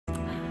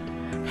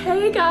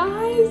Hey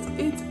guys,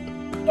 it's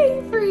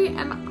Avery,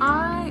 and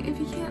if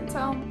you can't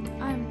tell,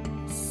 I'm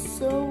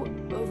so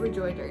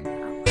overjoyed right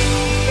now.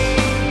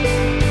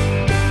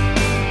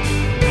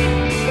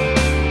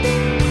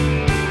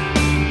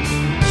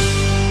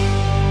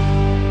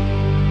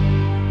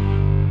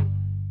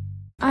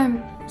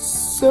 I'm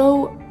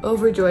so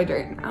overjoyed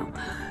right now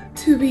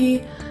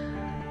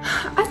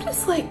I'm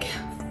just like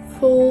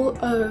full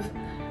of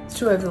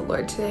joy of the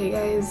Lord today,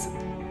 guys.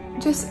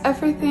 Just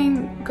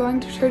everything, going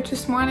to church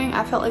this morning,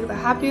 I felt like the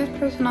happiest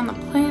person on the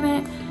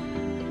planet. I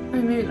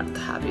mean, maybe not the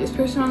happiest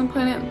person on the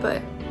planet,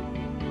 but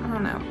I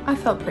don't know. I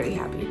felt pretty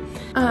happy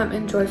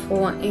and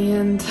joyful.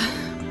 And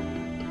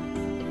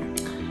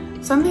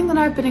something that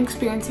I've been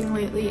experiencing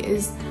lately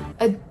is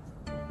a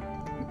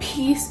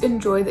peace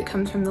and joy that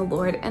comes from the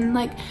Lord. And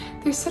like,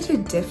 there's such a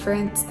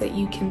difference that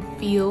you can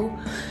feel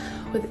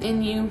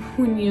within you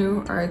when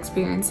you are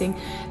experiencing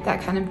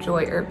that kind of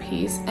joy or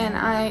peace. And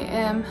I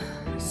am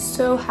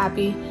so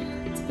happy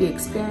to be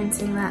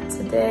experiencing that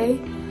today.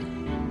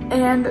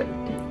 And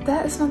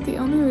that is not the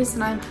only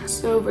reason I'm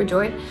so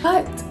overjoyed,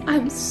 but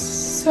I'm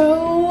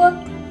so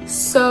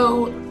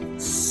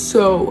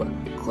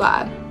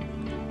glad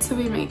to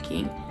be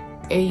making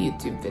a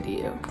YouTube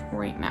video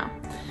right now.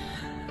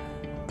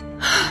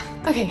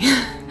 Okay,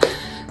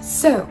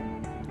 so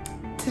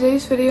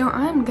today's video,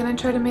 I'm gonna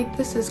try to make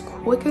this as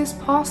quick as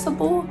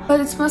possible, but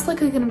it's most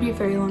likely gonna be a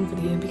very long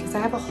video because I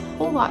have a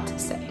whole lot to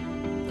say.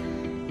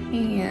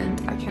 And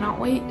I cannot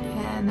wait,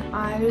 and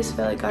I just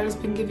feel like God has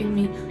been giving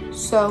me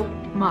so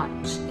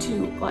much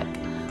to like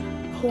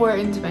pour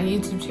into my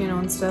YouTube channel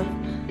and stuff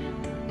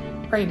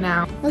right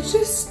now. Let's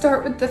just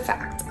start with the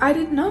fact. I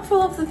did not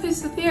fall off the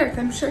face of the earth.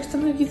 I'm sure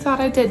some of you thought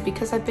I did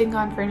because I've been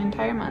gone for an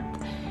entire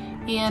month.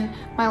 And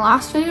my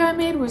last video I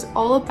made was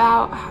all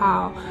about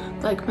how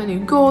like my new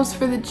goals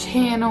for the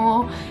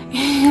channel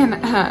and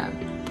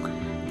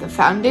the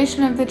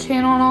foundation of the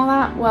channel and all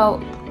that.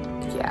 Well,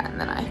 yeah, and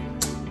then I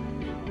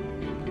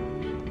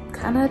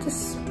kind of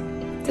just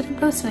didn't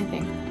post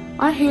anything.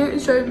 My hair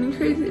is driving me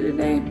crazy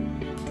today.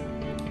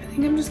 I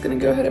think I'm just gonna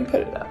go ahead and put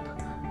it up.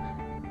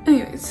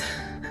 Anyways,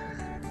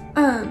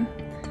 and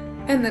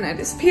then I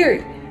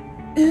disappeared,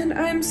 and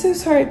I'm so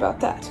sorry about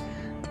that.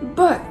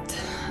 But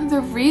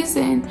the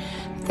reason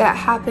that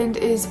happened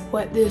is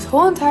what this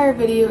whole entire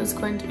video is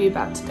going to be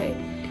about today.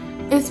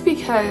 It's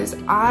because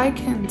I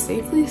can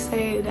safely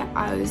say that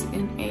I was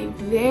in a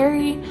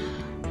very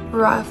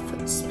rough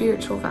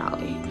spiritual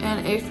valley.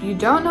 And if you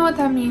don't know what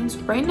that means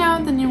right now,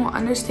 then you will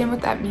understand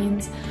what that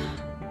means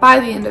by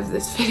the end of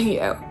this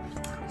video.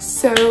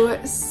 So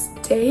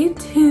stay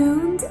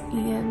tuned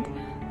and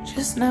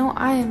just know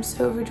I am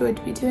so overjoyed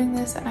to be doing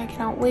this, and I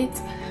cannot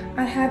wait.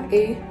 I have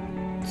a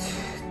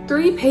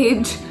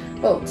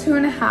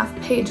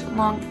 2.5 page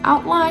long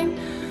outline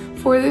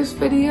for this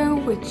video,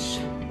 which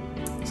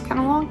is kind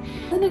of long.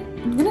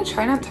 I'm gonna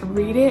try not to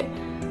read it,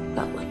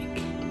 but like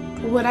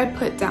what I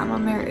put down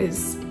on there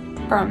is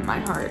from my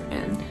heart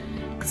and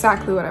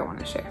exactly what I want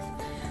to share.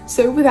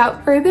 So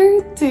without further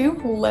ado,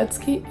 let's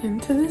get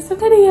into this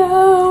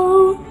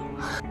video.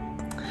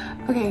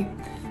 Okay,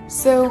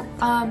 so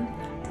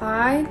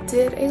I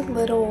did a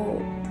little,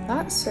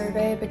 not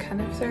survey, but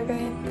kind of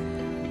survey,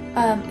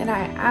 and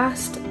I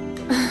asked,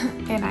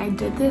 and I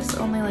did this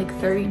only like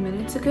 30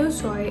 minutes ago,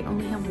 so I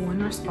only have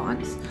one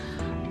response,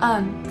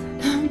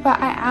 but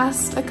I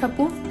asked a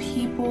couple of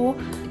people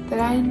that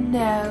I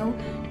know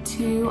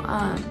to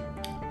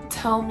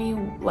tell me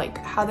like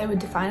how they would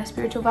define a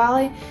spiritual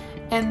valley,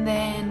 and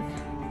then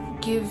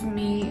give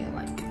me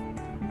like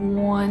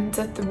 1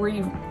 to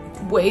 3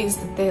 ways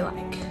that they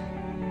like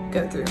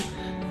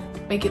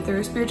make it through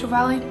a spiritual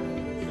valley.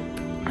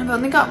 I've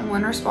only got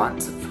one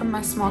response from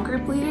my small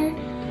group leader,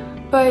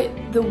 but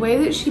the way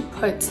that she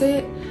puts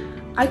it,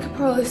 I could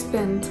probably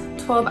spend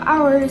 12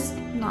 hours,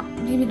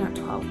 maybe not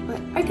 12,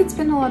 but I could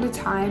spend a lot of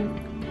time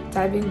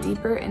diving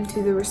deeper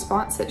into the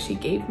response that she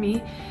gave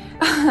me.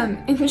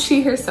 And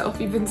she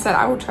herself even said,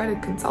 I will try to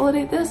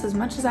consolidate this as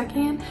much as I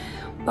can,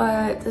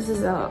 but this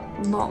is a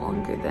lot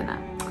longer than a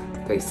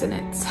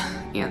 3-sentence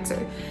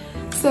answer.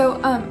 So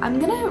I'm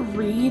gonna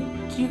read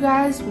you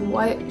guys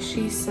what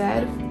she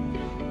said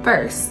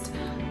first,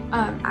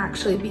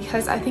 actually,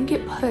 because I think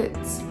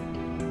it's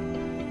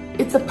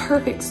a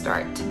perfect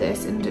start to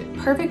this, and it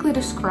perfectly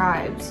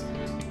describes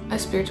a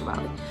spiritual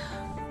valley.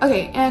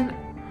 Okay, and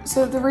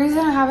so the reason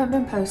I haven't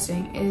been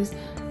posting is,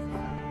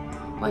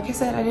 like I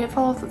said, I didn't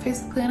fall off the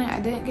face of the planet. I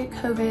didn't get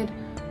COVID,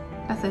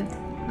 nothing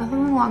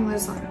along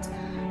those lines.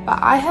 But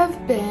I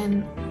have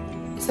been,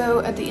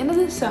 so at the end of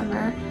the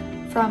summer,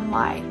 from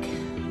like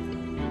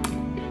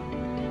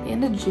the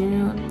end of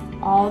June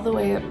all the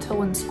way up till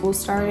when school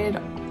started,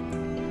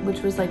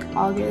 which was like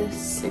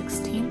August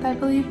 16th, I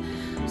believe,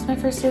 was my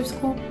first day of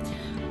school,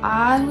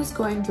 I was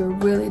going through a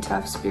really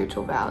tough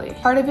spiritual valley.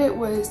 Part of it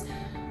was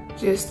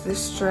just the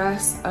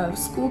stress of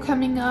school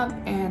coming up,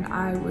 and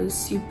I was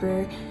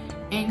super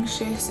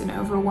anxious and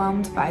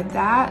overwhelmed by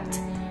that,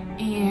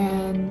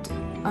 and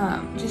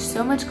just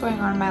so much going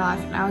on in my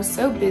life, and I was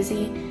so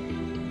busy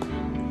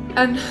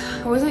and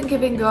I wasn't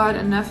giving God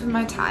enough of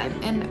my time.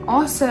 And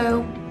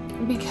also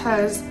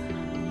because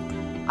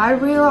I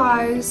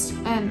realized,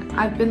 and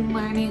I've been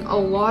learning a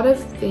lot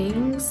of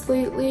things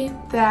lately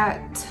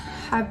that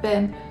have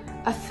been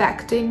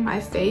affecting my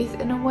faith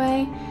in a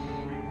way,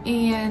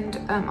 and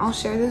I'll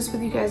share this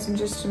with you guys in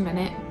just a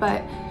minute,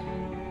 but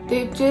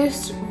they've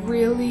just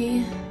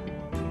really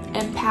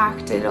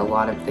impacted a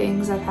lot of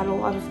things. I've had a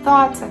lot of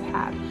thoughts, I've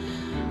had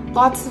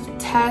lots of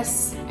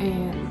tests,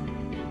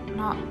 and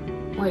not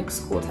like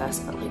school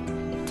tests, but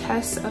like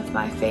tests of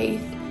my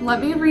faith.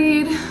 Let me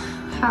read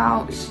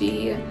how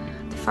she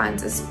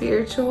defines a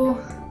spiritual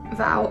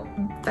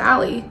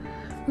valley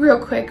real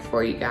quick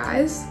for you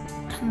guys,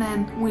 and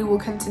then we will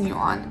continue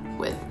on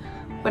with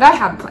what I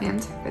have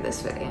planned for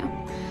this video.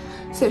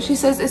 So she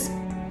says, a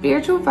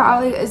spiritual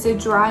valley is a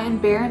dry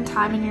and barren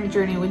time in your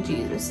journey with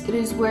Jesus. It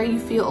is where you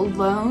feel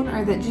alone,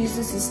 or that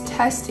Jesus is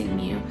testing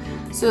you,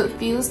 so it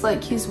feels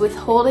like he's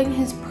withholding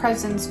his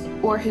presence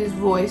or his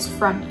voice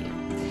from you.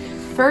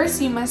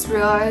 First, you must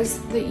realize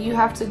that you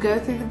have to go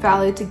through the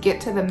valley to get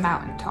to the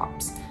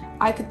mountaintops.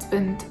 I could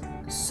spend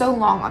so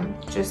long on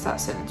just that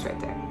sentence right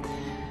there.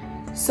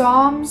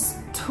 Psalms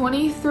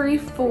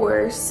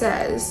 23:4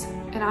 says,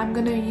 and I'm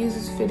gonna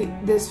use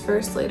this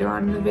verse later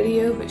on in the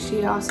video, but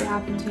she also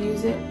happened to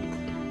use it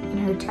in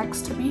her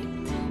text to me.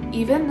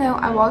 Even though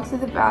I walk through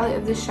the valley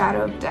of the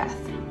shadow of death.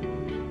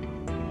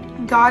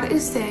 God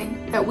is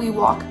saying that we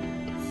walk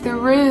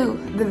through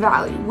the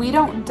valley. We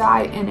don't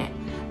die in it.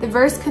 The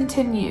verse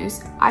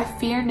continues, I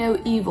fear no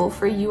evil,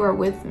 for you are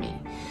with me.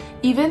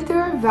 Even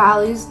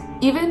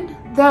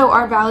though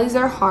our valleys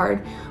are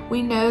hard,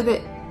 we know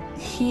that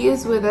he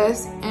is with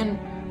us and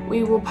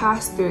we will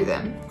pass through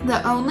them.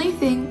 The only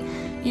thing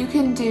you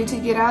can do to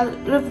get out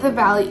of the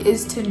valley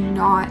is to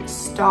not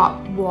stop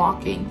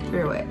walking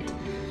through it.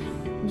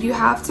 You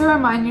have to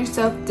remind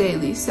yourself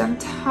daily,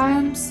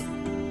 sometimes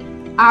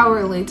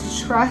hourly,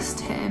 to trust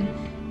him,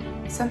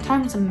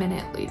 sometimes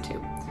minutely too.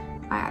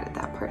 I added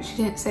that part, she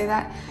didn't say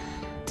that.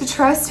 To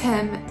trust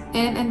him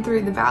in and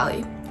through the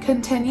valley.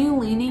 Continue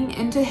leaning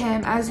into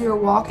him as you're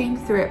walking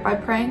through it by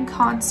praying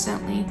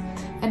constantly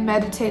and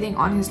meditating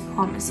on his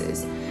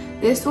promises.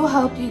 This will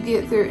help you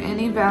get through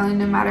any valley,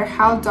 no matter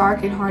how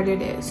dark and hard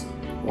it is.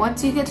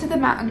 Once you get to the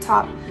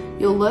mountaintop,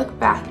 you'll look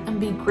back and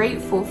be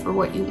grateful for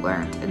what you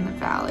learned in the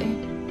valley.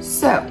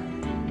 So,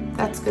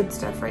 that's good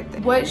stuff right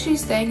there. What she's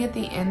saying at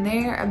the end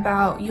there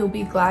about you'll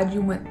be glad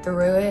you went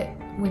through it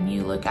when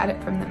you look at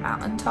it from the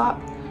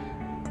mountaintop.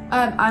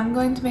 I'm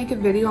going to make a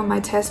video on my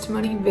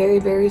testimony very,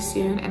 very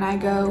soon, and I'm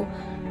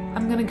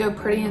gonna go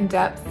pretty in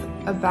depth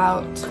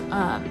about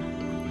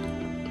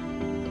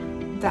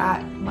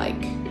that,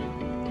 like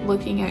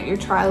looking at your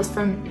trials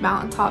from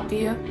mountaintop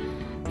view,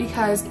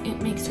 because it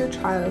makes your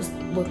trials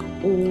look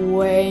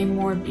way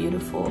more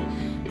beautiful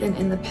than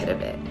in the pit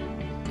of it.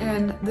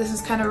 And this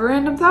is kind of a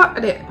random thought. I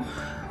didn't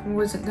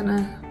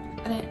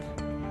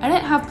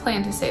have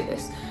planned to say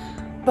this,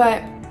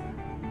 but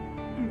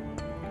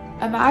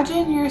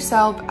imagine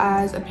yourself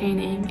as a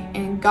painting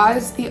and God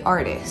is the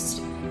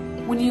artist.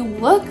 When you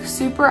look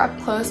super up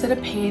close at a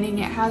painting,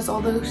 it has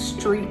all those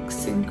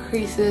streaks and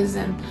creases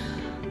and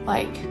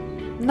like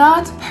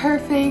not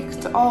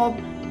perfect, all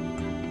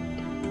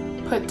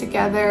put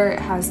together. It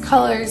has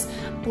colors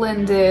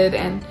blended,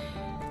 and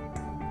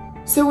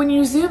so when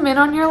you zoom in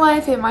on your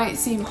life, it might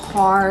seem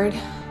hard,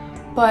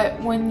 but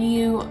when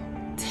you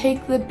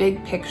take the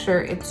big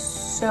picture, it's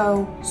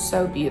so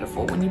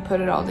beautiful when you put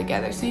it all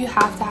together. So you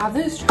have to have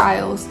those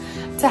trials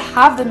to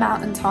have the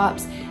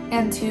mountaintops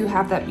and to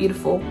have that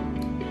beautiful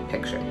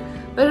picture.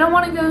 But I don't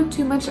want to go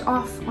too much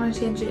off on a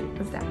tangent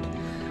of that.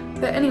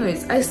 But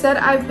anyways, I said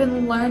I've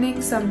been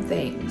learning some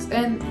things,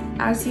 and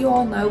as you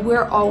all know,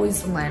 we're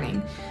always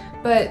learning.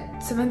 But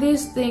some of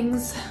these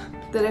things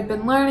that I've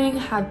been learning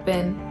have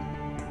been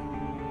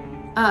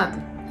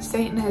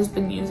Satan has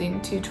been using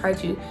to try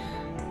to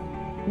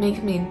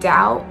make me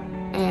doubt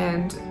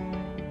and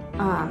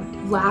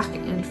lack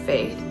in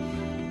faith.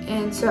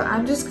 And so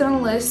I'm just gonna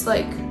list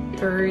like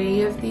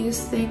 3 of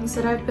these things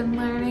that I've been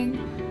learning,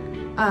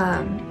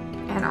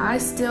 and I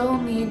still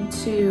need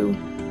to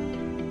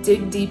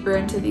dig deeper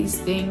into these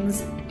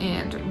things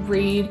and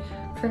read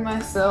for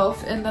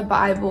myself in the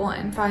Bible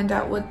and find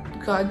out what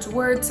God's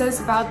word says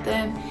about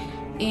them,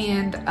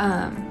 and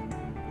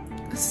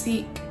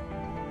seek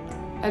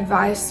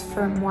advice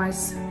from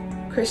wise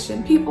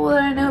Christian people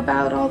that I know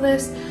about all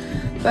this.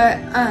 But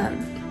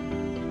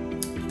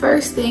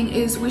first thing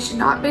is, we should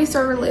not base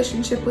our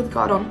relationship with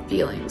God on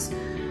feelings.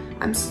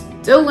 I'm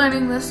still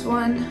learning this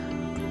one.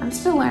 I'm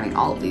still learning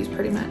all of these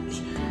pretty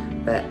much,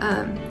 but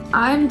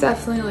I'm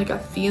definitely like a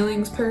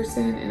feelings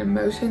person, an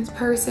emotions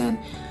person.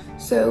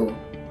 So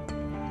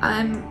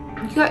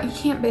you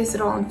can't base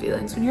it all on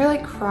feelings. When you're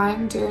like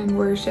crying during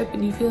worship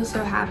and you feel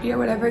so happy or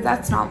whatever,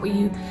 that's not what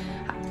you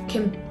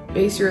can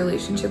base your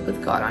relationship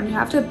with God on. You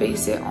have to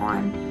base it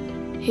on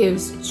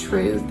his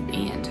truth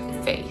and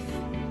faith.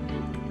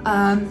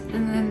 And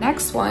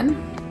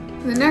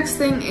the next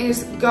thing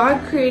is,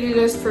 God created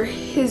us for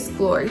his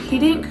glory. He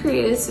didn't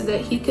create us so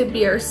that he could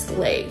be our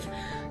slave.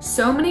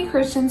 So many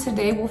Christians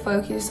today will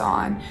focus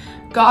on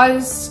God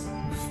is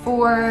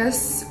for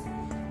us,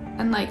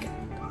 and like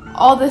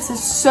all this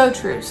is so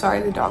true. Sorry,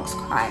 the dog's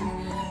crying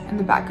in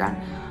the background.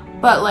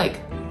 But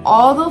like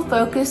all they'll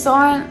focus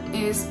on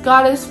is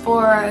God is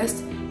for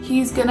us.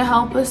 He's gonna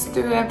help us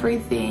through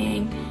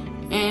everything.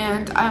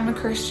 And I'm a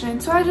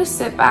Christian, so I just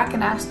sit back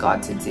and ask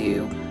God to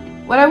do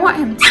what I want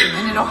him to,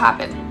 and it'll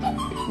happen.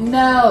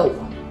 No,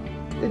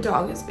 the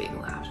dog is being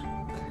loud.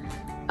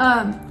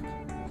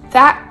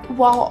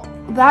 While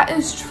that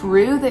is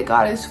true that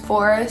God is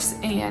for us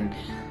and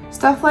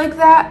stuff like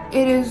that,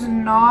 it is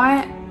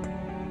not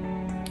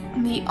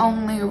the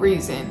only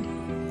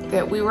reason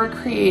that we were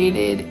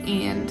created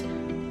and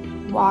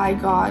what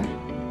God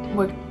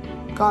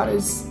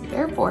is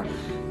there for.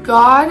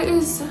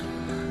 God's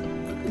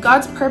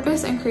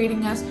purpose in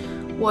creating us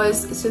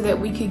was so that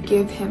we could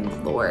give him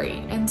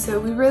glory. And so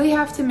we really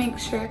have to make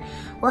sure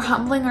we're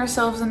humbling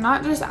ourselves and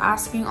not just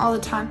asking all the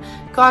time,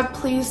 God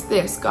please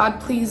this, God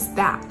please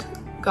that,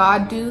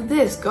 God do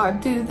this, God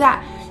do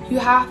that. You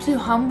have to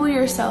humble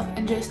yourself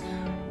and just,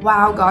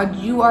 wow, God,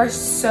 you are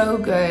so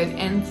good,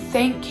 and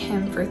thank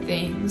him for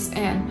things,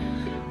 and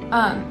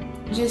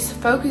just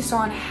focus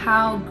on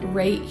how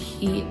great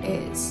he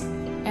is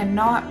and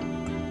not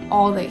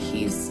all that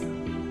he's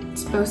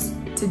supposed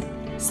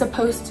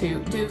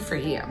to do for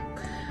you.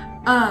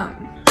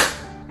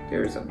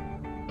 There's a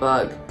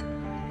bug.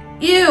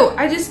 Ew,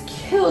 I just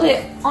killed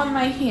it on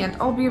my hand.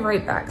 I'll be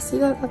right back. See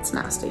that? That's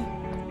nasty.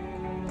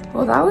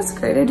 Well, that was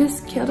great. I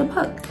just killed a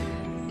bug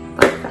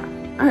like that.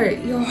 All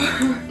right, y'all.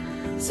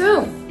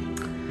 So,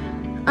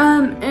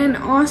 and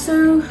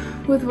also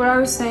with what I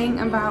was saying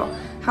about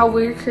how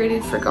we're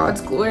created for God's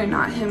glory,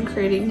 not him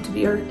creating to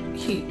be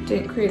he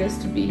didn't create us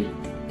to be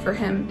for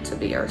him to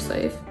be our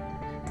slave.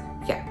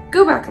 Yeah,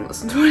 go back and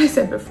listen to what I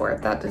said before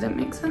if that didn't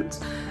make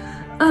sense.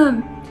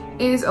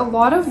 Is a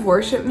lot of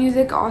worship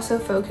music also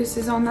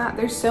focuses on that.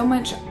 There's so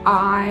much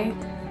I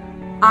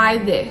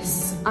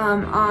this,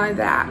 I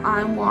that,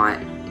 I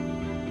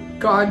want,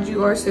 God,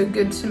 you are so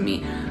good to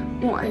me.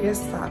 Well, I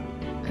guess that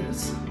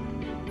is,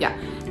 yeah.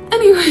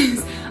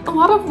 Anyways, a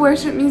lot of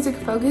worship music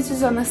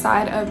focuses on the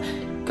side of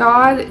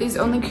God is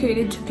only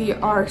created to be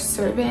our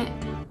servant,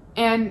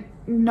 and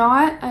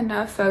not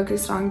enough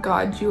focused on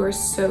God, you are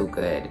so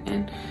good,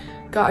 and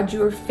God,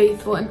 you are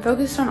faithful, and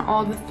focused on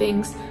all the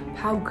things,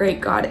 how great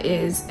God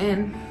is,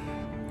 and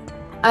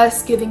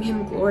us giving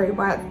him glory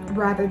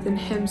rather than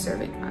him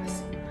serving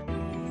us.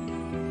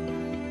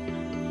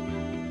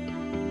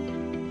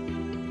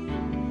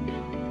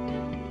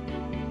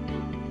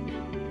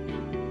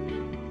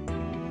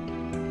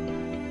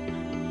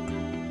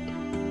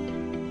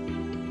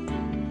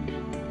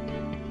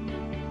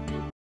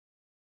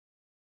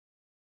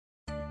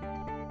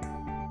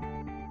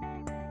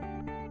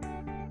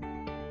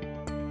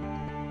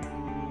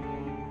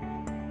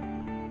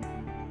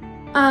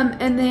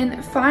 And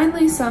then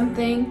finally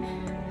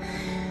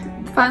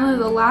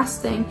the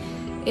last thing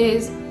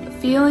is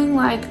feeling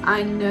like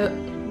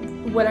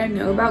what I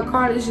know about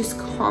God is just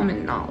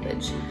common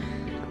knowledge.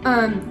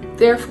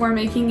 Therefore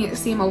making it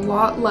seem a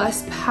lot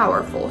less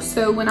powerful.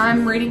 So when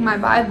I'm reading my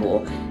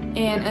Bible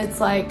and it's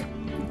like,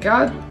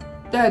 God,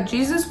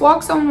 Jesus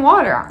walks on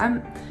water,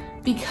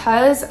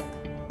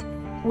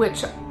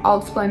 which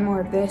I'll explain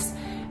more of this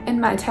in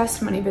my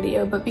testimony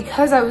video, but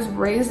because I was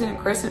raised in a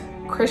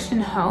Christian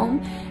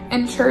home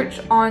and church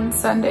on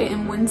Sunday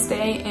and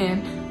Wednesday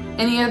and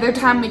any other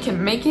time we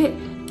can make it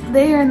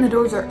there and the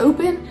doors are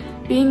open,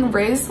 being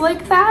raised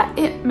like that,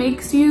 it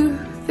makes you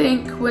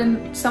think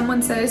when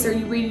someone says, are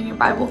you reading your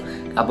Bible,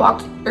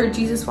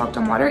 Jesus walked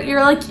on water,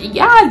 you're like,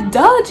 yeah,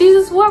 duh,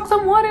 Jesus walks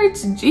on water,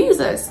 it's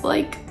Jesus.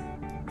 Like,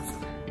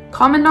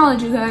 common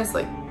knowledge, you guys,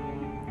 like,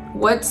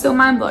 what's so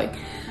mind-blowing?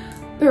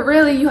 But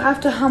really, you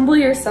have to humble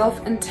yourself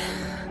and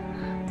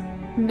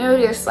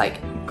notice,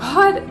 like,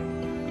 God,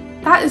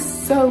 that is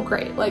so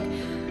great. Like,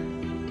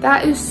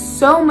 that is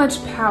so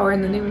much power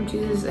in the name of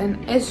Jesus, and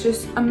it's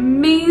just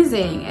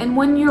amazing. And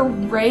when you're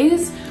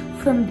raised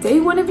from day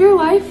one of your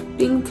life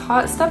being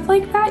taught stuff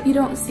like that, you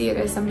don't see it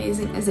as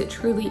amazing as it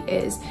truly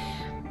is.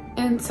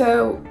 And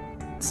so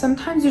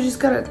sometimes you just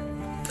gotta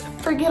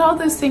forget all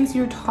those things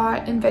you're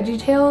taught in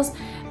VeggieTales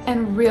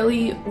and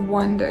really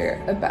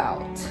wonder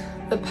about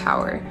the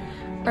power,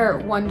 or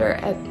wonder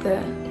at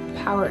the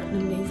power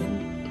and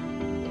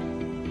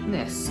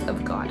amazingness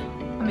of God.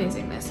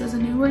 Amazingness is a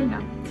new word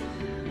now.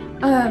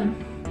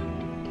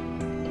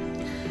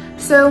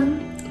 So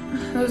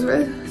those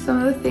were some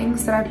of the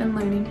things that I've been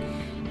learning,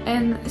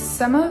 and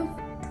some of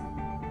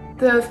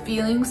the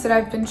feelings that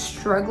I've been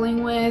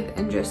struggling with,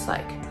 and just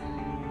like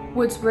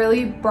what's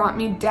really brought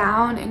me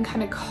down and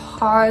kind of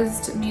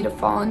caused me to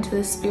fall into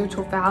this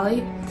spiritual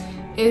valley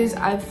is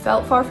I've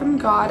felt far from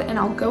God, and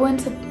I'll go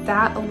into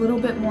that a little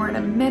bit more in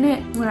a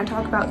minute when I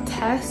talk about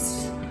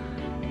tests.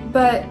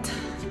 But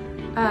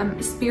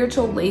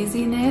spiritual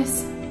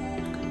laziness,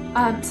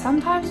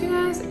 sometimes, you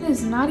guys, it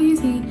is not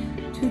easy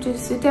to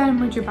just sit down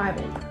and read your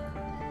Bible.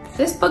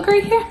 This book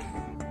right here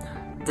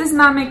does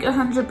not make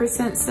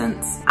 100%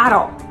 sense at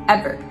all,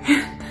 ever.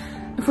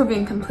 if we're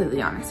being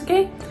completely honest,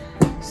 okay?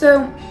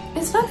 So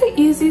it's not the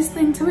easiest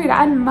thing to read.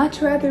 I'd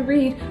much rather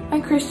read my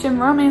Christian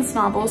romance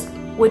novels,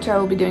 which I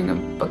will be doing a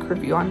book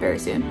review on very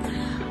soon.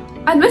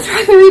 I'd much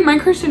rather read my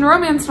Christian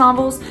romance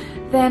novels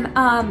than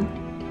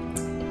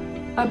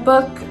a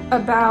book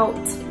about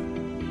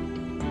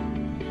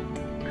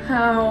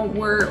how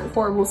we're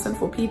horrible,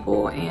 sinful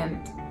people, and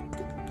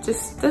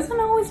just doesn't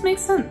always make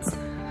sense.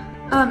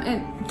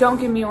 And don't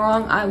get me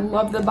wrong, I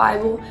love the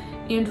Bible,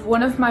 and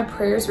one of my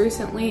prayers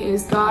recently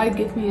is, God,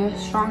 give me a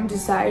strong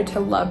desire to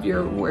love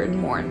your word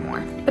more and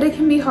more. But it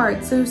can be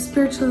hard, so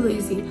spiritually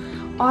lazy.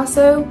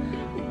 Also,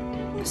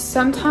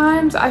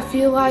 sometimes I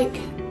feel like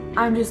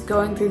I'm just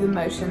going through the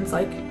motions.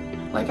 Like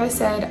I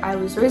said, I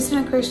was raised in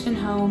a Christian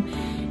home,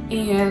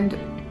 and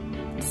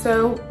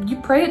so you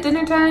pray at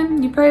dinner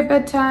time, you pray at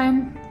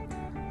bedtime,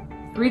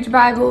 read your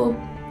Bible,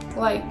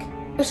 like,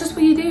 it's just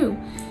what you do.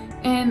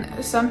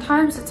 And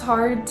sometimes it's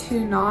hard to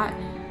not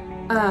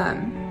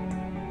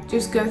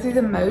just go through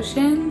the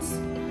motions.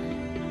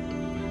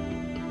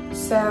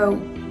 So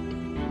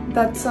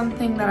that's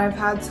something that I've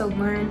had to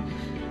learn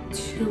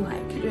to,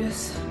 like,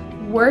 just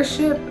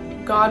worship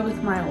God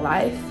with my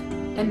life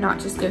and not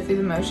just go through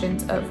the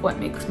motions of what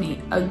makes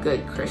me a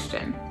good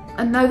Christian.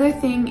 Another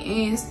thing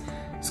is,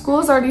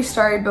 school's already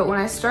started, but when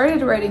I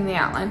started writing the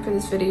outline for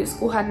this video,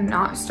 school had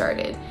not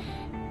started.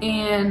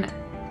 And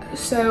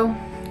so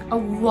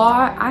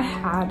I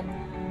had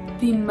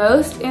the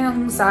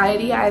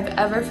anxiety I've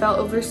ever felt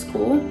over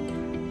school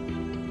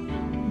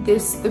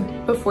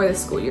before the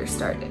school year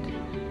started.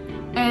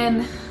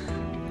 And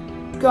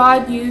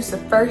God used the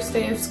first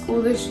day of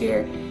school this year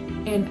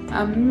in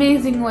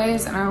amazing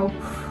ways, and I will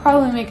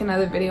probably make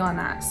another video on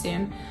that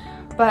soon.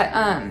 But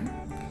I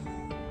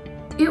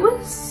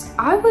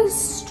was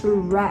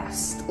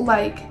stressed.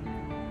 Like,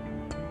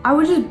 I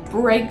would just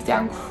break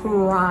down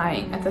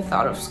crying at the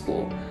thought of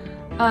school.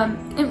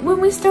 And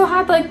when we still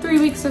had like 3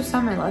 weeks of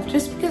summer left,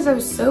 just because I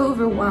was so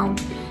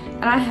overwhelmed,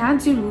 and I had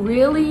to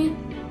really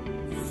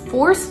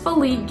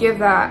forcefully give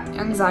that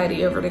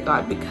anxiety over to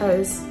God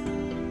because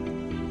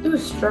it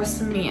was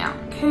stressing me out.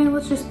 Okay,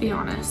 let's just be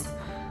honest.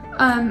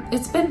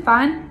 It's been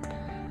fine.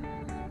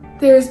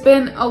 There's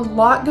been a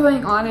lot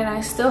going on, and I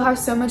still have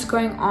so much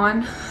going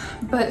on,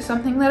 but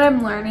something that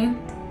I'm learning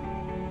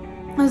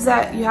is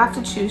that you have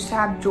to choose to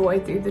have joy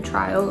through the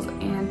trials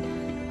and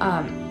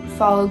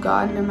follow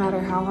God no matter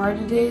how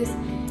hard it is.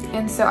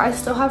 And so I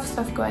still have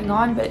stuff going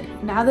on, but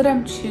now that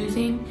I'm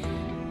choosing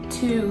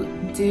to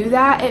do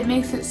that, it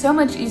makes it so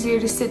much easier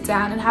to sit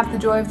down and have the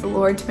joy of the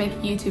Lord to make a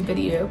YouTube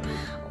video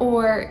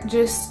or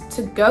just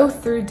to go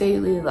through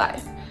daily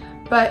life.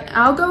 But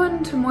I'll go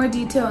into more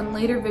detail in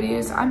later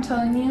videos. I'm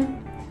telling you,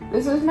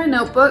 this is my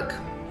notebook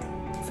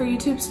for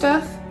YouTube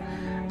stuff.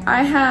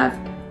 I have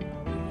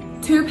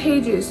 2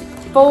 pages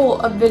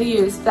full of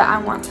videos that I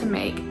want to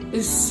make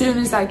as soon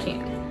as I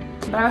can.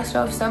 But I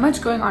still have so much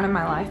going on in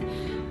my life,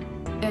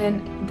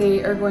 and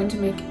they are going to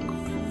make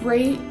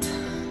great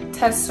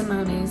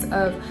testimonies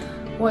of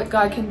what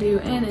God can do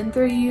in and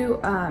through you.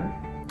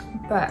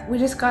 But we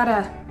just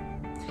gotta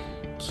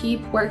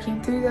keep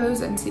working through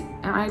those, and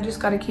I just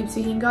gotta keep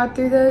seeking God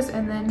through those,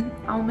 and then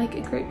I'll make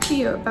a great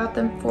video about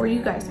them for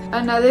you guys.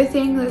 Another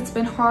thing that's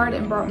been hard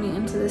and brought me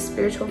into the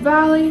spiritual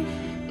valley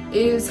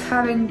is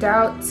having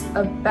doubts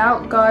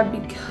about God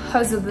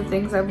because of the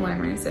things I've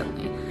learned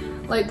recently.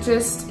 Like,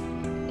 just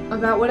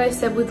about what I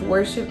said with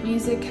worship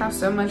music, how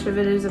so much of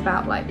it is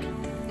about like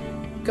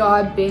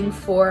God being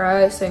for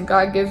us and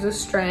God gives us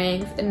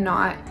strength and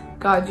not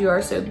God, you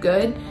are so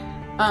good.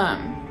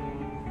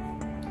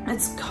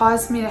 It's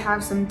caused me to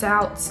have some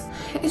doubts.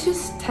 It's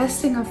just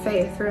testing of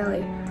faith,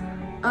 really.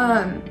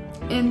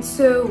 And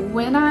so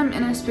when I'm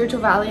in a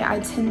spiritual valley, I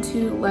tend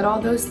to let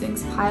all those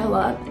things pile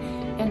up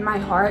in my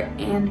heart,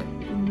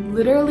 and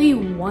literally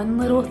one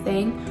little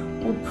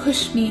thing will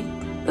push me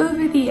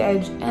over the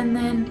edge, and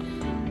then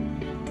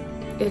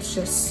it's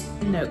just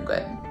no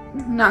good.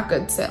 Not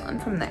good sailing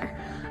from there.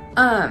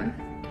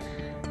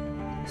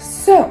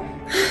 So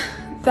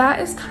that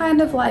is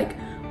kind of like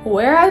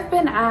where I've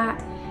been at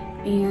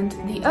and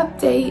the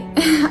update,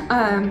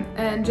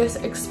 and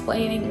just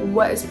explaining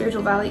what a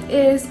spiritual valley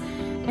is.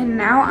 And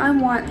now I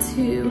want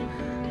to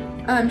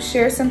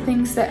share some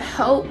things that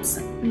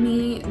helps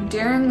me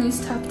during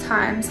these tough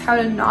times, how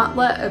to not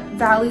let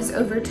valleys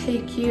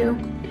overtake you.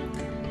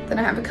 Then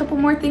I have a couple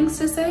more things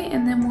to say,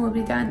 and then we'll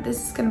be done.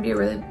 This is gonna be a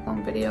really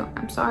long video,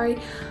 I'm sorry.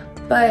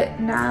 But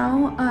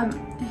now,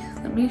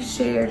 let me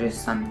share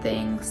just some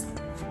things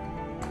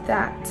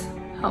that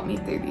help me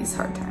through these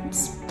hard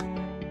times.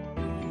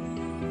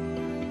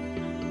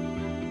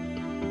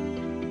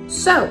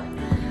 So,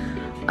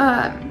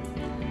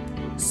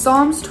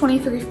 Psalms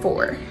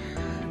 23:4.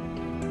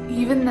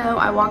 Even though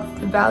I walk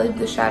through the valley of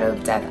the shadow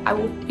of death, I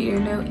will fear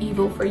no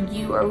evil, for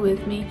you are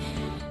with me.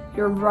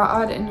 Your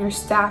rod and your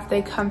staff,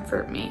 they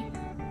comfort me.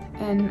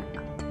 And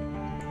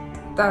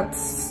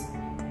that's,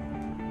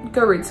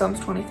 go read Psalms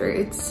 23,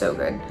 it's so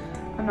good.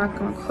 I'm not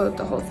gonna quote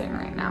the whole thing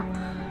right now.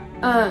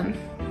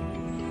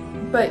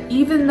 But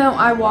even though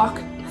I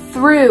walk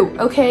through,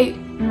 okay,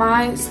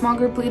 my small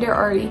group leader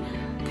already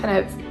kind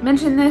of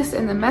mentioned this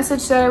in the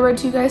message that I read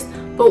to you guys,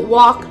 but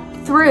walk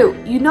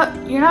through. You're not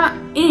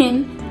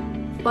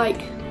in,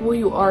 like, well,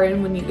 you are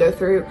in when you go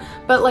through,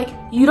 but like,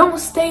 you don't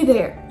stay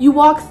there. You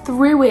walk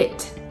through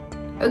it.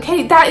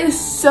 Okay, that is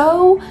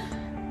so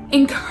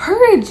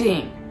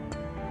encouraging.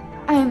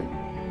 And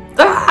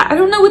I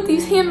don't know what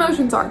these hand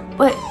motions are,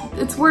 but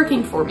it's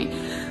working for me.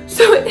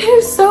 So it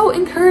is so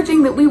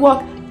encouraging that we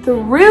walk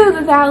through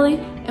the valley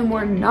and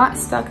we're not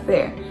stuck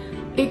there.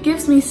 It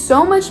gives me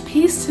so much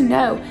peace to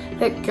know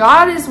that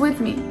God is with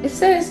me. It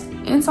says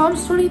in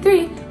Psalms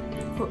 23,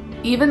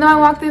 even though I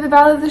walk through the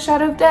valley of the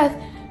shadow of death,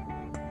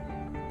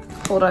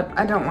 hold up,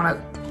 I don't want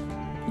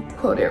to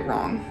quote it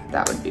wrong.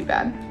 That would be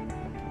bad.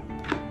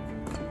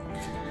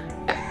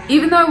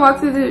 Even though I walk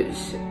through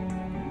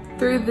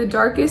the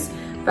darkest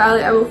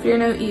valley, I will fear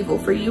no evil,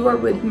 for you are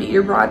with me,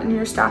 your rod and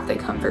your staff, they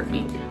comfort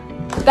me.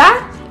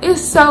 That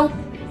is so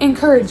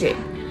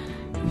encouraging.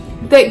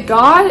 That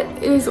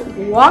God is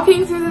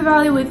walking through the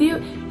valley with you,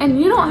 and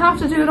you don't have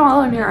to do it all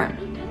on your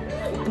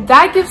own.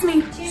 That gives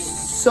me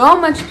so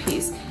much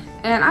peace.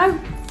 And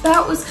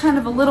that was kind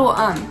of a little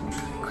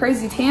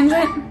crazy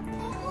tangent.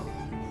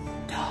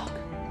 Dog.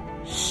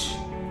 Shh.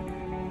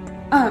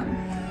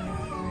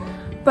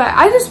 But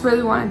I just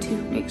really wanted to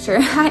make sure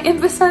I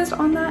emphasized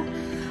on that.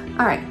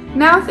 All right,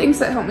 now things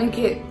that help me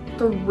get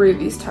through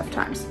these tough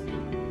times.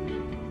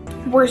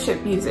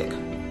 Worship music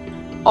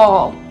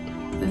all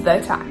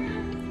the time.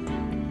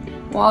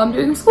 While I'm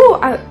doing school,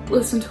 I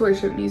listen to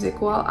worship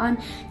music. While I'm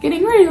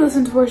getting ready,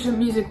 listen to worship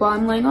music. While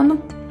I'm laying on the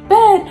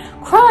bed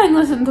crying,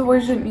 listen to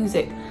worship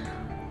music.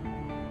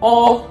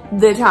 All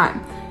the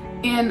time.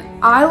 And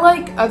I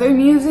like other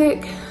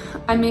music.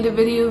 I made a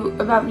video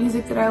about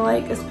music that I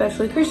like,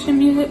 especially Christian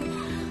music.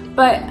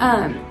 But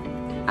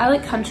I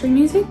like country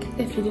music,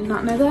 if you did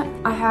not know that.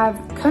 I have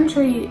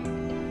country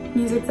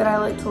music that I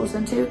like to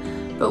listen to.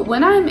 But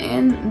when I'm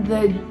in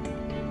the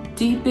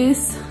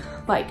deepest,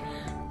 like,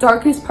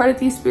 darkest part of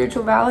these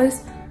spiritual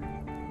valleys,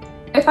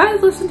 if I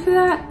listen to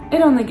that,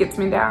 it only gets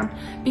me down,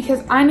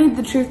 because I need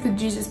the truth of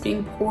Jesus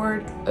being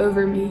poured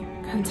over me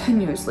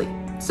continuously.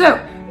 So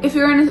if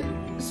you're in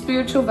a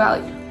spiritual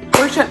valley,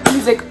 worship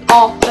music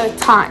all the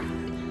time.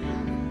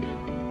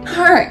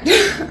 All right,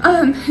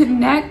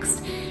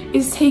 next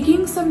is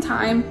taking some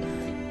time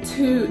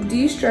to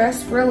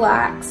de-stress,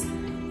 relax,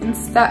 and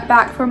step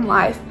back from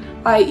life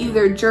by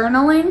either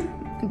journaling,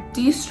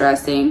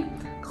 de-stressing,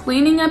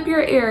 cleaning up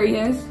your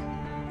areas.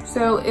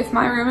 So if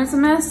my room is a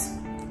mess,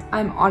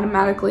 I'm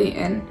automatically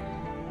in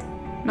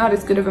not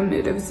as good of a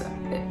mood as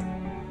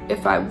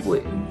if I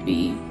would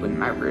be when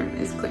my room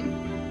is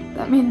clean.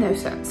 That made no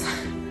sense.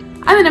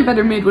 I'm in a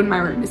better mood when my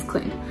room is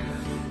clean.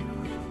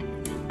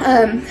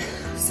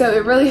 So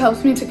it really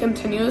helps me to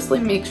continuously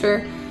make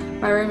sure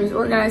my room is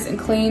organized and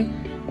clean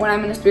when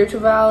I'm in a spiritual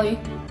valley,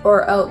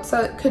 or else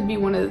that could be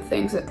one of the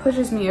things that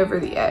pushes me over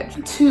the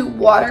edge. To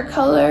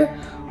watercolor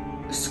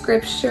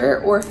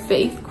scripture or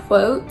faith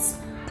quotes.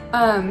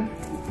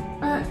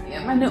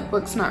 Yeah, my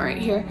notebook's not right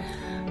here,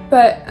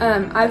 but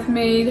I've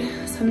made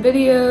some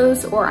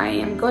videos, or I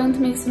am going to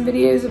make some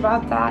videos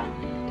about that,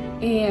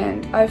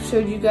 and I've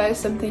showed you guys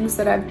some things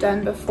that I've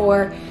done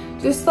before,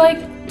 just like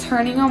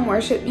turning on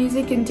worship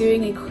music and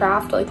doing a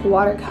craft like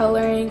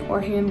watercoloring or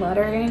hand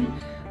lettering.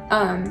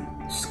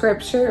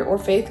 Scripture or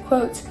faith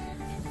quotes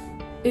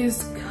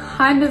is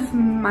kind of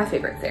my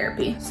favorite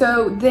therapy.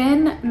 So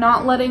then,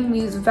 not letting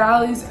these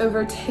valleys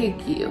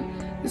overtake you.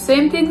 The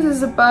same things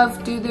as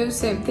above, do those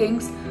same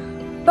things,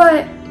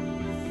 but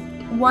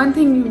one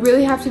thing you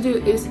really have to do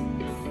is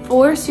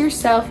force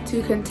yourself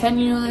to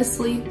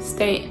continuously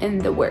stay in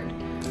the Word.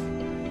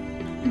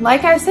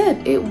 Like I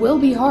said, it will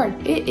be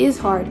hard. It is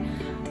hard.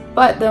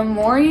 But the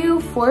more you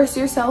force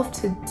yourself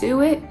to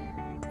do it,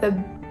 the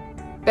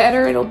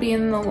better it'll be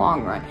in the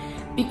long run.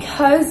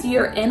 Because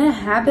you're in a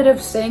habit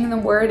of saying the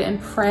Word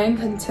and praying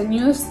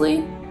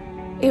continuously,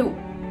 it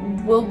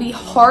will be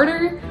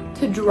harder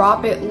to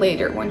drop it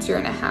later once you're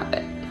in a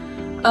habit.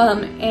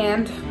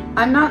 And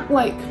I'm not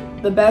like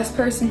the best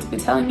person to be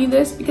telling you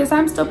this, because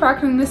I'm still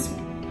practicing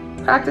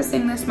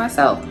this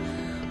myself.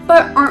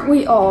 But aren't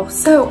we all?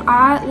 So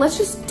let's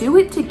just do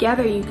it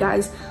together, you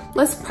guys.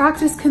 Let's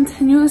practice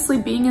continuously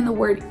being in the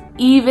Word,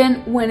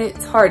 even when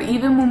it's hard,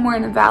 even when we're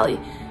in a valley,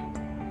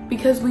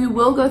 because we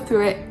will go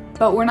through it,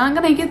 but we're not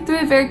gonna get through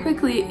it very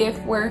quickly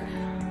if we're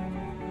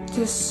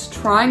just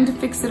trying to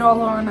fix it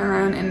all on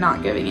our own and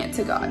not giving it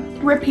to God.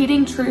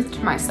 Repeating truth to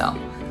myself.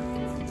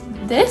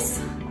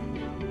 This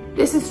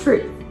is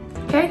truth,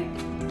 okay?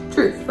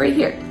 Truth, right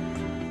here.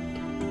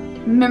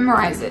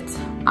 Memorize it.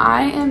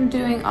 I am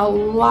doing a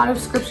lot of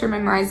scripture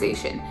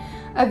memorization.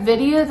 A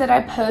video that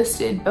I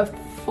posted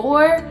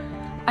before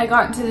I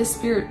got into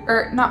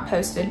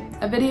the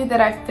a video that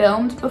I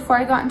filmed before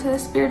I got into the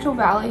spiritual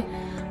valley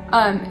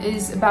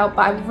is about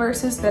Bible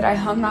verses that I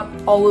hung up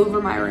all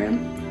over my room.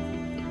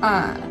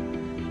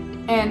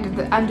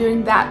 And I'm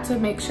doing that to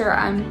make sure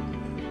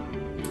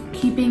I'm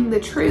keeping the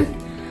truth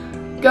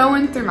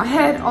going through my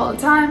head all the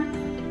time.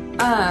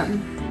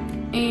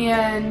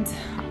 And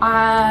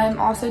I'm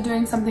also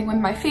doing something with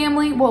my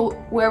family, well,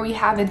 where we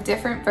have a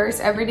different verse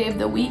every day of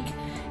the week,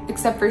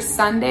 except for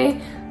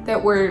Sunday,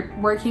 that we're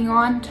working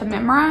on to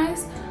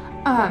memorize.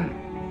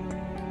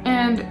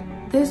 And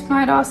this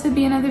might also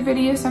be another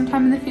video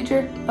sometime in the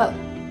future, but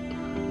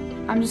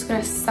I'm just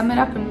gonna sum it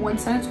up in one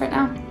sentence right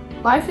now.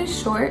 Life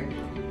is short,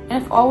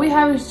 and if all we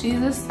have is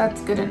Jesus,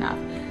 that's good enough.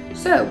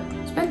 So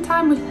spend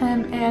time with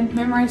him and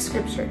memorize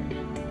scripture.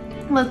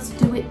 Let's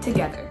do it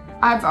together.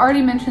 I've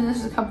already mentioned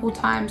this a couple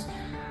times,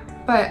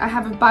 but I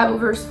have a Bible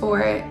verse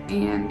for it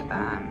and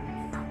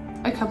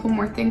a couple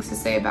more things to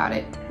say about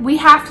it. We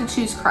have to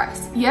choose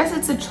Christ. Yes,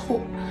 it's a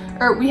choice,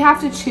 or we have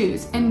to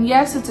choose, and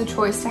yes, it's a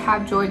choice to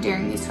have joy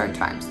during these hard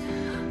times.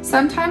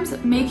 Sometimes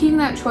making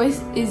that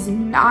choice is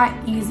not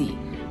easy.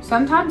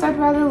 Sometimes I'd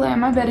rather lay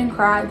on my bed and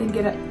cry than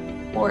get up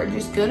or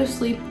just go to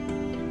sleep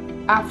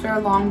after a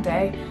long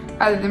day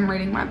rather than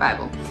reading my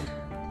Bible.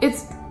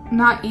 It's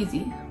not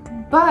easy,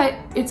 but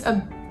it's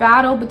a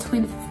battle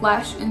between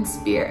flesh and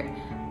spirit.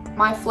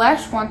 My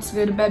flesh wants to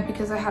go to bed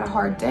because I had a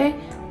hard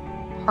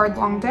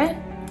long day.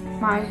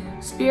 My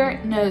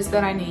spirit knows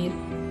that I need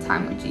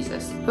time with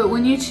Jesus. But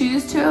when you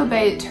choose to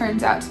obey, it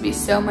turns out to be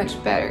so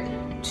much better.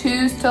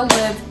 Choose to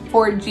live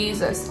for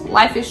Jesus.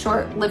 Life is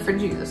short, live for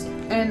Jesus.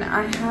 And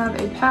I have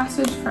a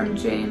passage from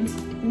James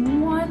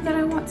 1 that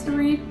I want to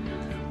read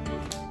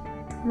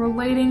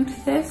relating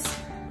to this.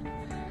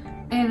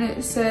 And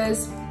it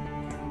says,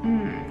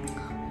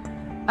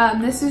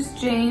 this is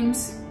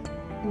James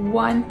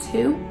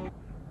 1:2.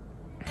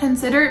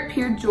 Consider it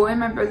pure joy,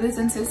 my brothers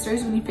and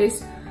sisters, when you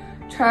face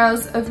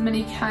trials of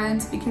many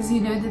kinds, because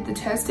you know that the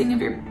testing of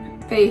your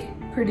faith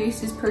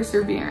produces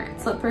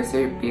perseverance. Let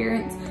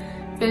perseverance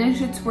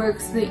finish its work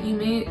so that you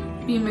may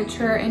be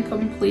mature and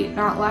complete,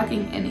 not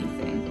lacking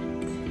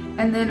anything.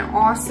 And then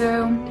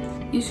also,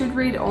 you should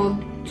read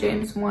old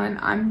James 1.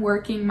 I'm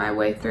working my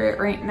way through it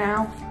right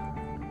now.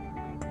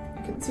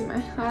 You can see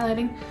my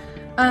highlighting.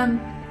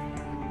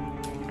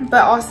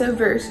 But also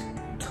verse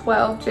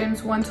 12,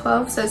 James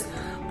 1:12 says,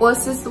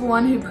 blessed is the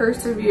one who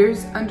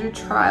perseveres under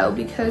trial,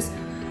 because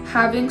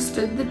having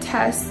stood the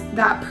test,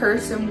 that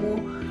person will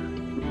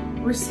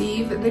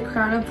receive the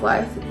crown of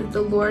life that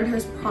the Lord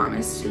has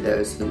promised to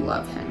those who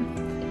love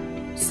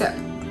him. So,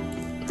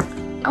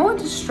 I want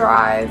to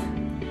strive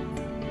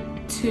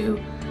to,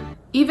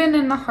 even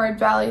in the hard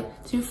valley,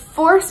 to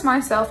force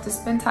myself to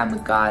spend time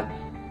with God,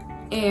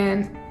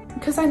 and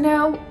because I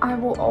know I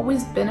will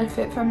always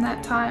benefit from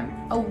that time.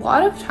 A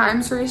lot of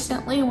times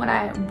recently when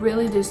I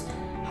really just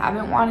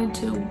haven't wanted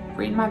to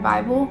read my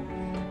Bible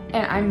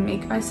and I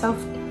make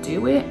myself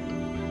do it,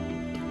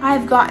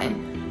 I've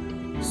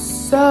gotten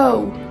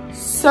so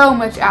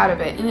much out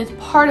of it, and it's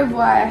part of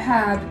why I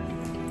have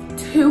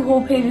 2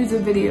 whole pages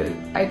of video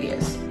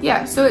ideas.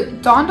 Yeah, so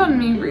it dawned on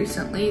me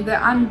recently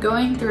that I'm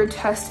going through a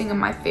testing of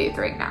my faith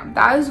right now.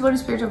 That is what a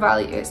spiritual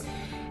valley is,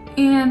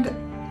 and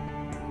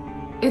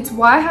it's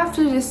why I have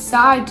to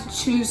decide to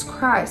choose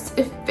Christ.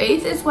 If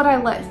faith is what I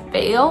let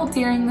fail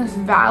during this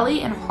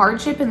valley and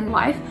hardship in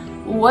life,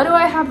 what do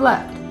I have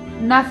left?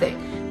 Nothing.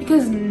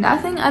 Because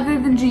nothing other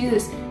than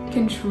Jesus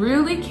can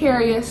truly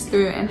carry us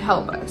through and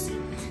help us.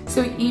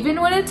 So even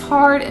when it's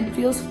hard and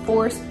feels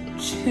forced,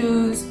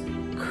 choose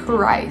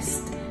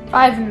Christ. If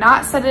I have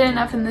not said it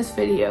enough in this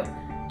video,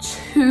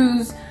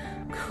 choose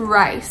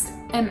Christ.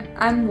 And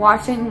I'm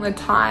watching the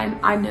time.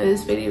 I know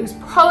this video is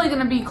probably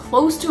going to be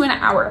close to an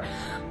hour.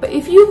 But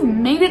if you've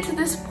made it to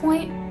this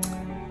point,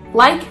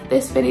 like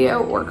this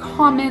video or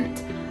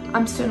comment.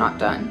 I'm still not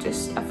done,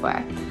 just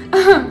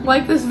FYI.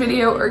 Like this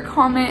video or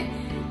comment.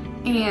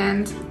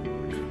 And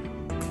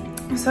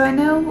so I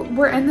know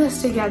we're in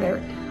this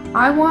together.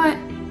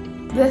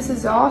 This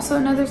is also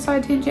another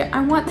side tangent.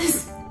 I want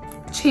this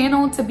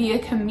channel to be a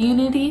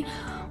community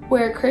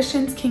where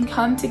Christians can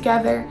come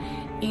together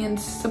and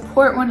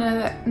support one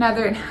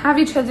another and have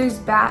each other's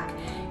back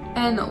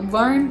and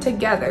learn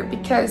together,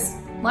 because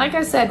like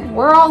I said,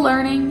 we're all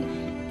learning,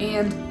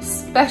 and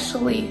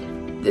especially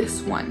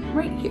this one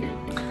right here.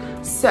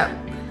 So,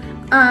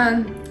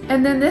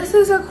 and then this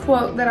is a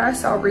quote that I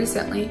saw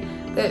recently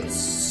that's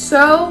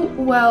so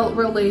well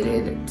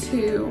related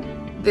to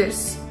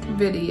this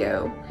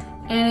video,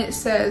 and it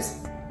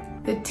says,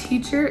 the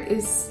teacher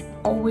is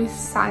always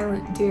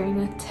silent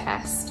during a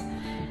test.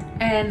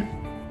 And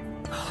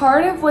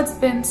part of what's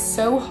been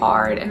so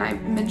hard, and I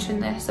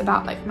mentioned this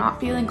about like not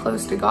feeling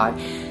close to God,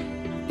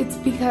 it's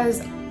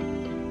because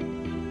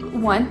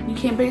 1, you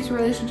can't base a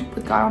relationship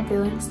with God on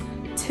feelings.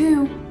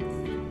 2,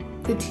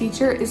 the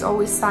teacher is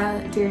always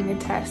silent during a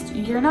test.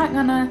 You're not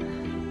gonna,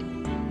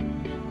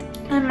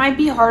 it might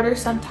be harder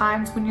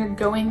sometimes when you're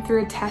going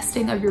through a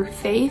testing of your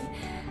faith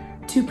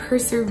to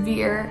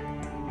persevere,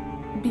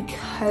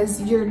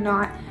 because you're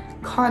not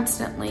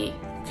constantly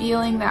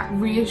feeling that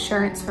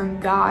reassurance from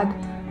God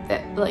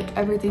that like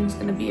everything's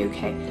gonna be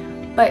okay.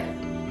 But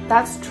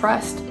that's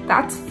trust,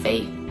 that's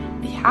faith.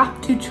 We have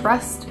to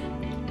trust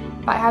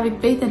by having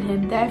faith in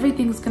him that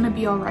everything's gonna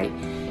be all right,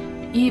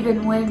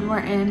 even when we're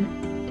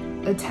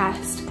in a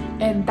test.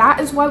 And that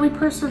is why we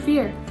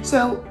persevere.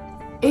 So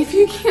if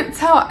you can't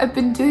tell, I've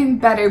been doing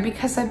better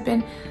because I've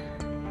been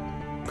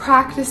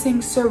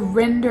practicing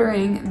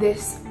surrendering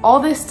all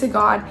this to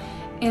God,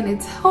 and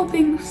it's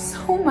helping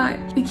so much.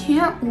 We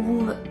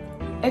can't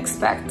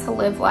expect to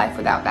live life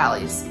without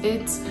valleys.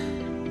 It's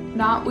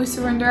not we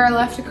surrender our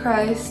life to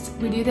Christ,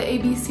 we do the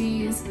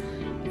ABCs,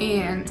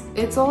 and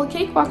it's all a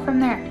cakewalk from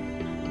there.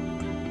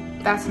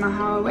 That's not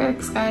how it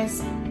works,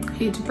 guys. I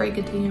hate to break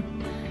it to you.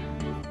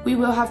 We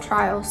will have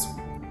trials,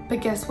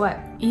 but guess what?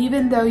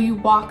 Even though you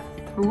walk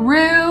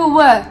through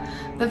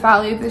the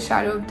valley of the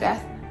shadow of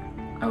death,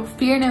 I will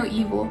fear no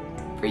evil,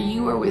 for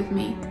you are with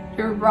me.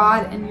 Your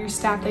rod and your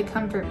staff, they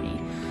comfort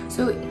me.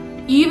 So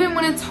even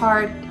when it's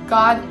hard,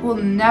 God will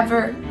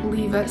never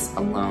leave us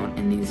alone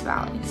in these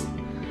valleys.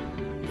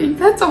 I think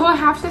that's all I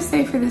have to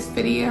say for this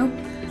video.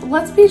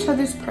 Let's be each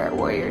other's prayer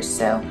warriors.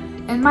 So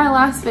in my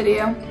last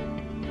video,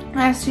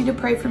 I asked you to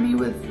pray for me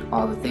with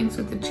all the things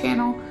with the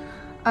channel.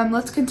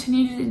 Let's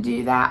continue to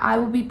do that. I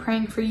will be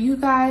praying for you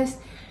guys.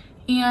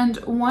 And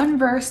one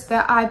verse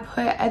that I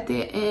put at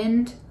the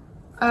end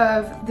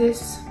of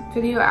this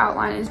video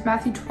outline is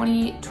Matthew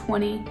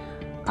 28:20,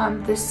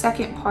 the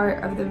second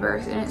part of the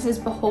verse, and it says,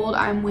 "Behold,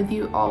 I'm with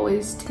you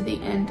always to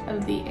the end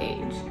of the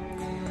age."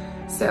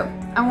 So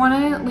I want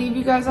to leave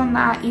you guys on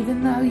that.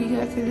 Even though you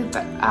go through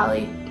the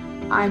valley,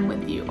 I'm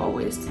with you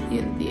always to the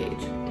end of the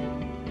age.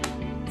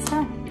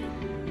 So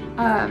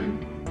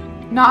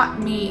not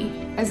me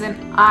as in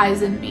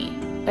eyes in me,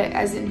 but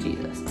as in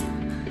Jesus.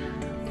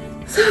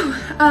 So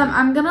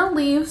I'm gonna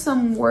leave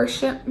some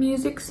worship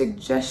music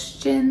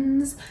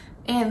suggestions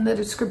in the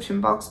description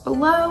box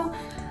below,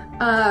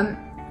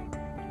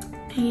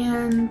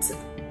 and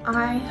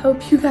I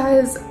hope you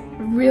guys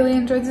really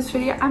enjoyed this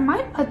video. I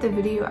might put the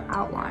video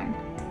outline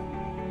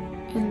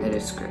in the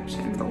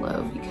description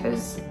below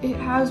because it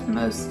has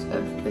most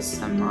of the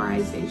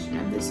summarization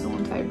of this whole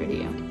entire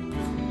video.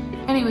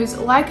 Anyways,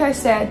 like I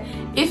said,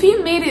 if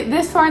you made it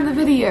this far in the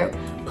video,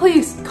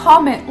 please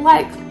comment,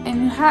 like,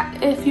 and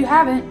if you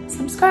haven't,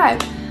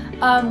 subscribe.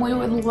 We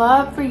would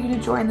love for you to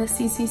join the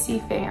CCC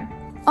fam.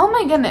 Oh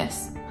my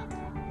goodness.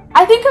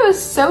 I think I was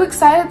so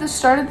excited at the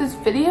start of this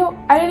video,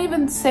 I didn't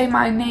even say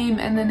my name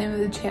and the name of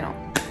the channel.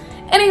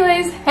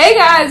 Anyways, hey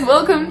guys,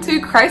 welcome to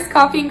Christ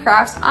Coffee and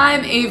Crafts.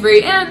 I'm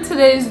Avery, and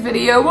today's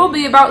video will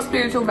be about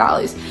spiritual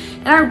valleys.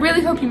 And I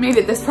really hope you made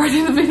it this far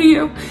in the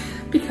video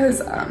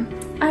because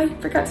I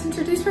forgot to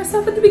introduce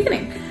myself at the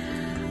beginning.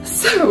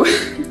 So,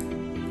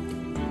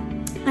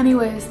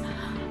 anyways,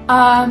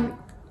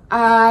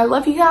 I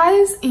love you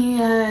guys,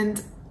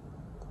 and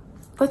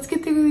let's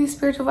get through these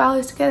spiritual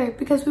valleys together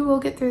because we will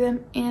get through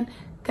them, and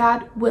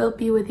God will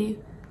be with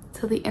you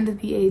till the end of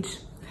the age.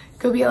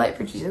 Go be a light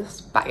for Jesus.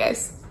 Bye,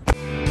 guys.